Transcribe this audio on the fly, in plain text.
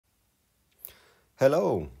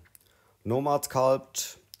Hello, Nomad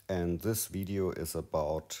Sculpt, and this video is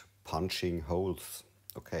about punching holes.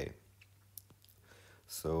 Okay,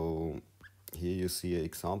 so here you see an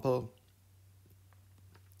example,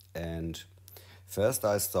 and first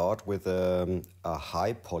I start with a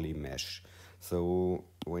high poly mesh. So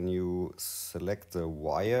when you select the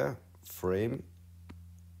wire frame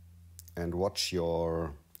and watch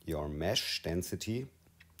your mesh density,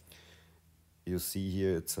 you see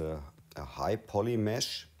here it's a high poly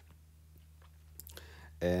mesh,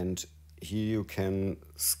 and here you can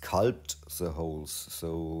sculpt the holes.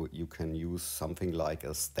 So you can use something like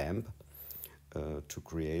a stamp to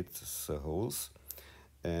create the holes,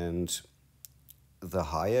 and the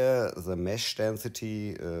higher the mesh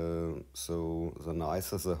density, so the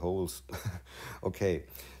nicer the holes. Okay,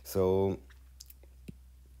 so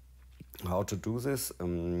how to do this?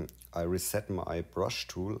 I reset my brush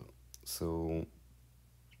tool. So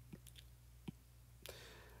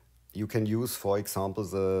you can use, for example,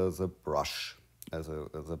 the brush as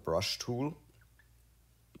a brush tool.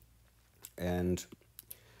 And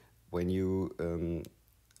when you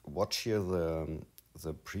watch here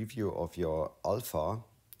the preview of your alpha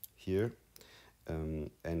here,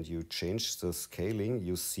 and you change the scaling,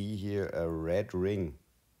 you see here a red ring.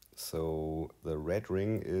 So the red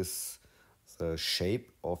ring is the shape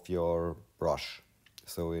of your brush.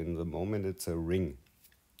 So in the moment it's a ring.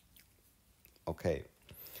 Okay.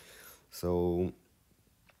 So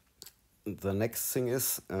the next thing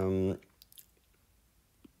is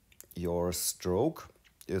your stroke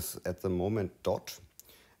is at the moment dot,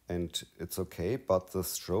 and it's okay, but the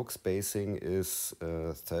stroke spacing is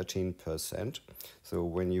 13%. So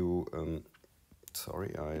when you,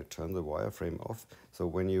 sorry, I turn the wireframe off. So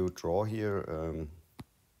when you draw here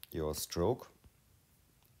your stroke,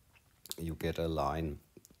 you get a line,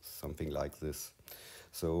 something like this.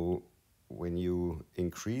 So when you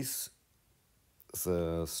increase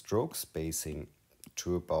the stroke spacing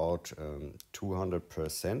to about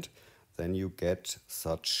 200%, then you get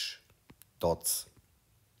such dots.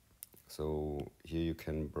 So here you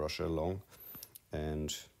can brush along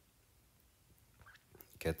and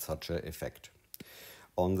get such an effect.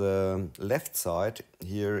 On the left side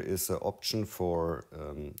here is an option for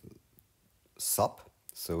sub.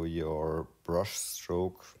 So your brush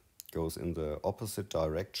stroke goes in the opposite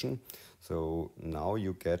direction. So now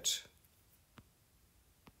you get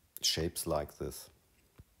shapes like this.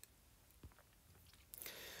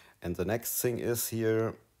 And the next thing is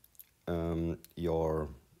here now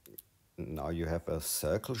you have a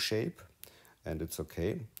circle shape, and it's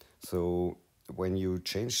okay. So when you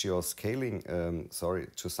change your scaling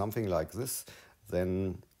to something like this,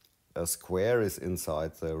 then a square is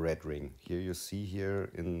inside the red ring. Here you see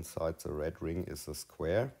here inside the red ring is a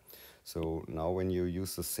square. So now when you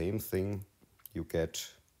use the same thing, you get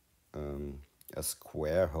a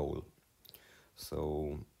square hole.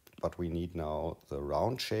 So, but we need now the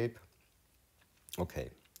round shape. Okay.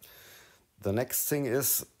 The next thing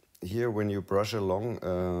is here when you brush along,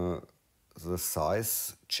 the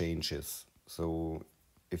size changes. So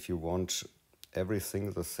if you want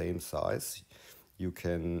everything the same size, you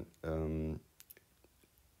can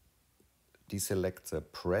deselect the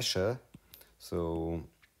pressure. So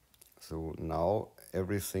now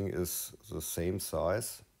everything is the same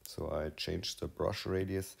size. So I changed the brush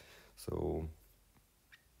radius. So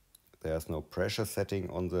there's no pressure setting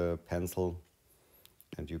on the pencil,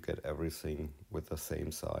 and you get everything with the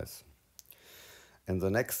same size. And the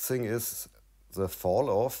next thing is the fall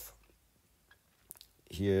off.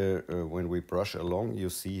 Here when we brush along, you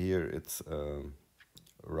see here it's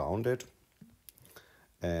rounded,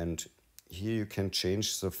 and here you can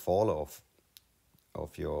change the fall off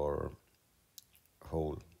of your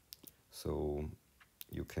hole. So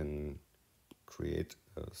you can create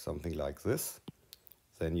something like this.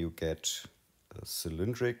 Then you get a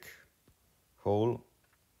cylindric hole,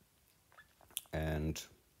 and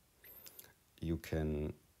you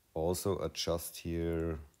can also adjust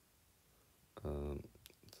here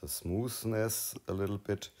the smoothness a little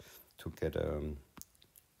bit to get a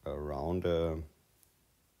rounder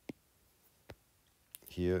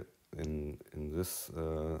here in this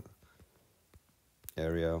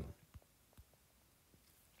area.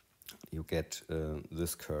 You get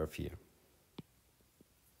this curve here.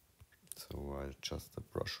 So I adjust the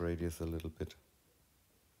brush radius a little bit.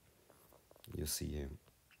 You see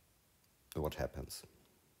what happens.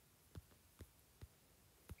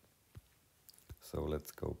 So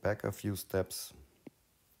let's go back a few steps.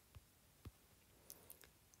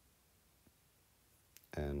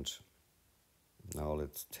 And now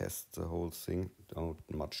let's test the whole thing. Don't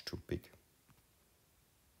much too big.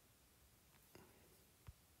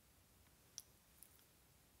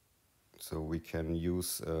 So we can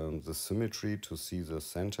use the symmetry to see the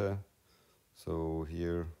center. So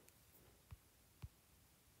here,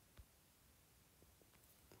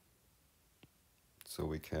 so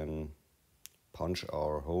we can punch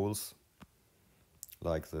our holes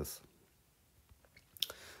like this.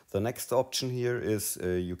 The next option here is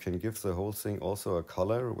you can give the whole thing also a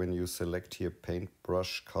color when you select here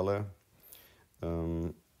paintbrush color.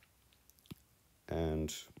 And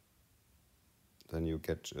then you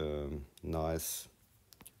get nice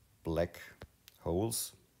black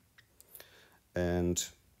holes. And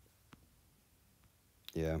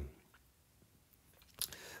yeah,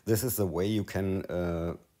 this is the way you can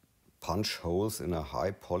punch holes in a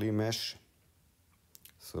high poly mesh.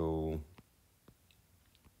 So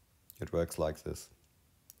it works like this.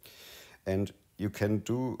 And you can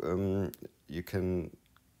do, you can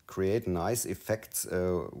create nice effects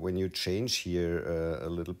when you change here a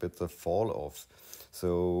little bit the fall off.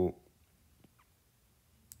 So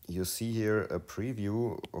you see here a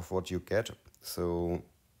preview of what you get. So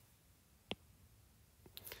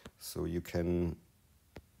you can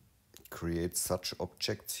create such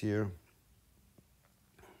objects here.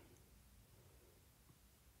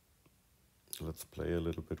 Let's play a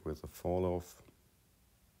little bit with the fall off.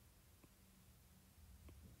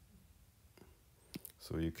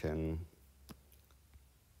 So you can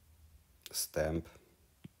stamp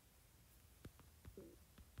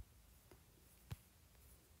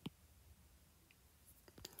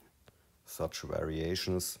such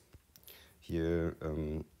variations. Here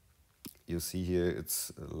you see here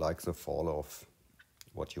it's like the fall off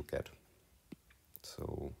what you get.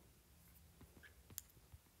 So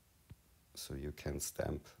you can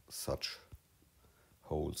stamp such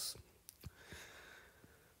holes.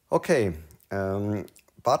 Okay,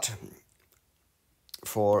 but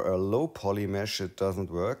for a low poly mesh it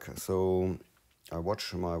doesn't work. So I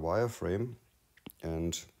watch my wireframe,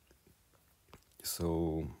 and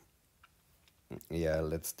so yeah,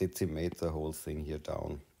 let's decimate the whole thing here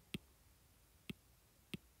down.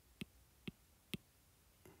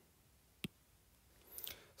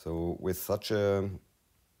 So with such a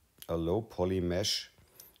low poly mesh,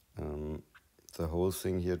 the whole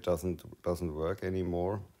thing here doesn't work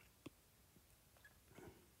anymore.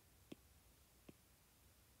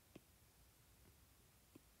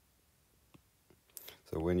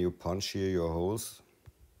 So when you punch here your holes,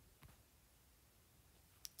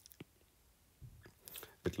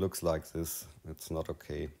 it looks like this. It's not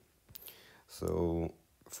okay. So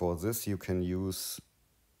for this you can use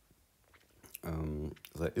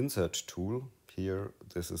the insert tool here.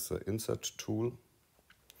 This is the insert tool,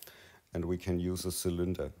 and we can use a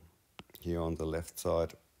cylinder here on the left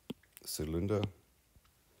side, cylinder,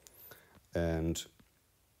 and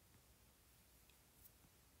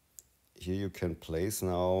here you can place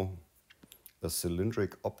now a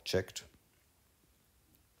cylindric object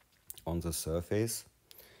on the surface,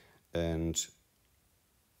 and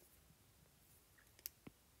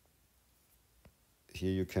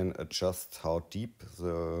here you can adjust how deep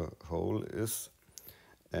the hole is,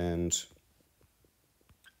 and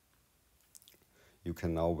you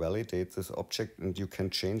can now validate this object, and you can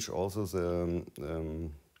change also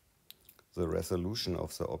the resolution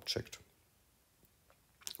of the object.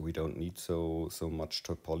 We don't need so much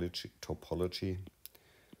topology,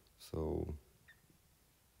 so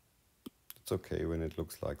it's okay when it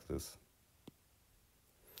looks like this.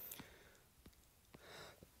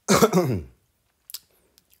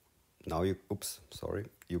 Now you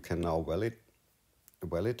can now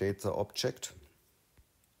validate the object,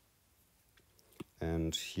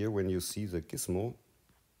 and here when you see the gizmo,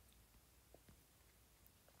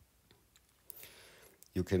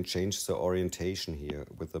 you can change the orientation here.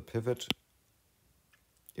 With the pivot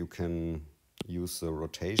you can use the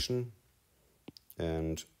rotation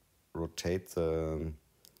and rotate the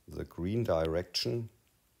green direction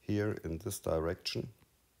here in this direction,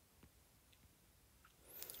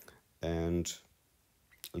 and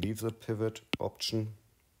leave the pivot option.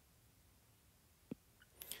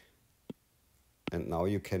 And now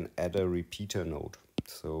you can add a repeater node.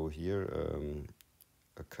 So here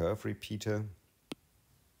a curve repeater,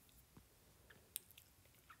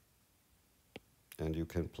 and you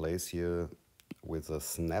can place here with the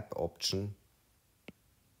snap option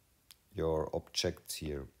your objects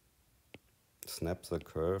here. Snap the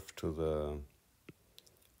curve to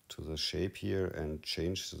the shape here and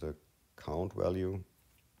change the count value.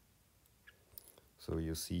 So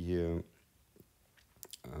you see here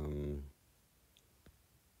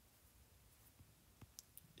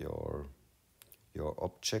your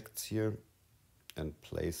objects here, and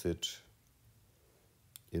place it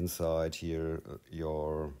inside here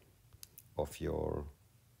your of your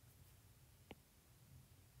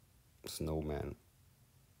snowman.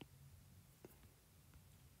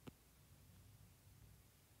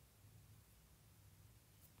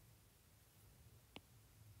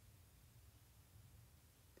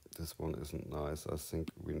 This one isn't nice. I think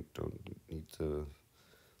we don't need the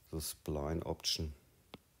spline option.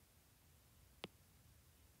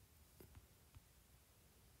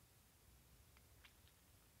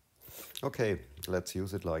 Okay, let's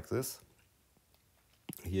use it like this.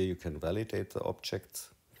 Here you can validate the objects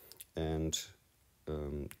and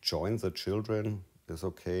join the children is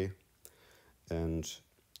okay. And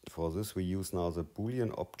for this we use now the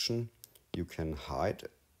Boolean option. You can hide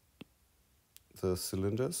the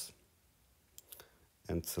cylinders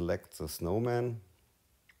and select the snowman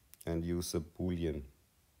and use the Boolean.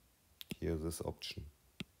 Here this option.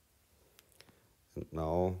 And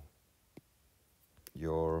now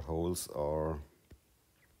your holes are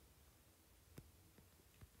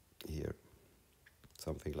here,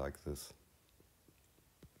 something like this.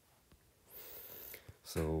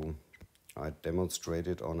 So I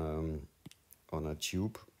demonstrated on a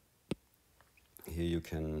tube. Here you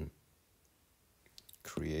can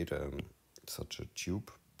create such a tube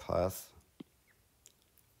path.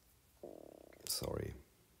 Sorry.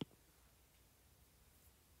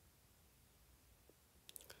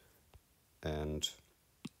 And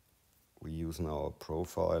we use now a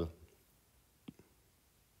profile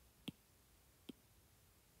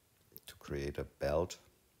to create a belt.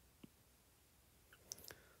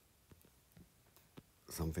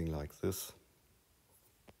 Something like this.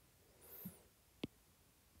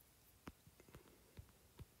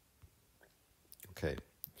 Okay.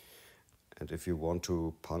 And if you want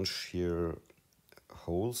to punch here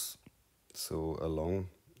holes, so along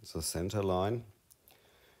the center line,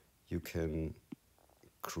 you can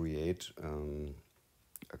create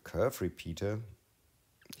a curve repeater.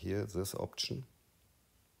 Here, this option.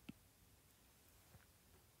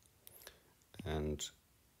 And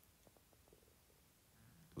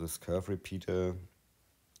this curve repeater,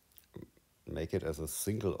 make it as a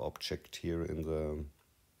single object here in the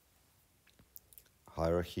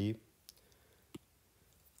hierarchy.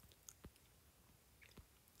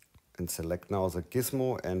 And select now the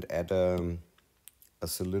gizmo and add a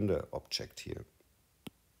cylinder object here.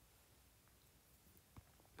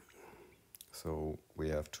 So we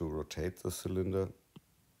have to rotate the cylinder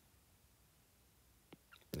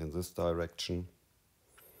in this direction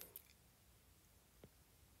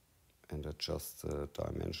and adjust the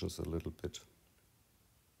dimensions a little bit.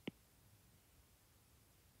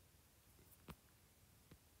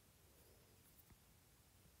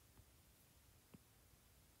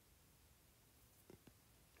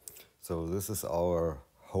 So this is our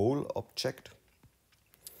hole object,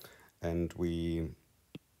 and we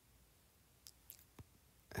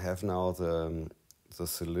have now the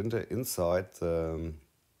cylinder inside the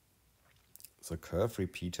curve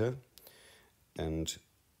repeater, and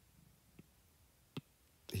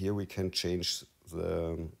here we can change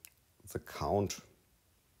the count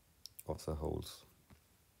of the holes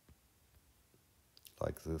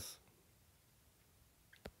like this.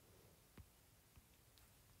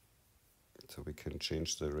 So we can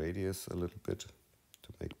change the radius a little bit to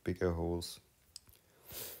make bigger holes.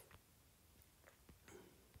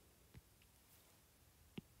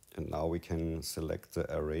 And now we can select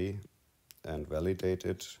the array and validate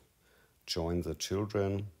it, join the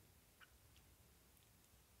children,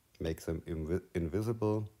 make them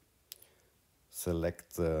invisible,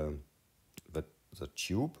 select the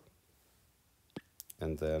tube,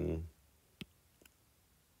 and then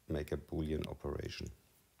make a Boolean operation.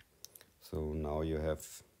 So now you have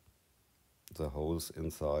the holes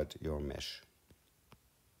inside your mesh.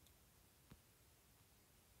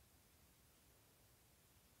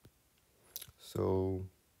 So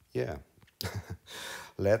yeah,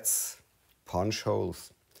 let's punch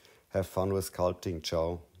holes. Have fun with sculpting.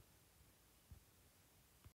 Ciao.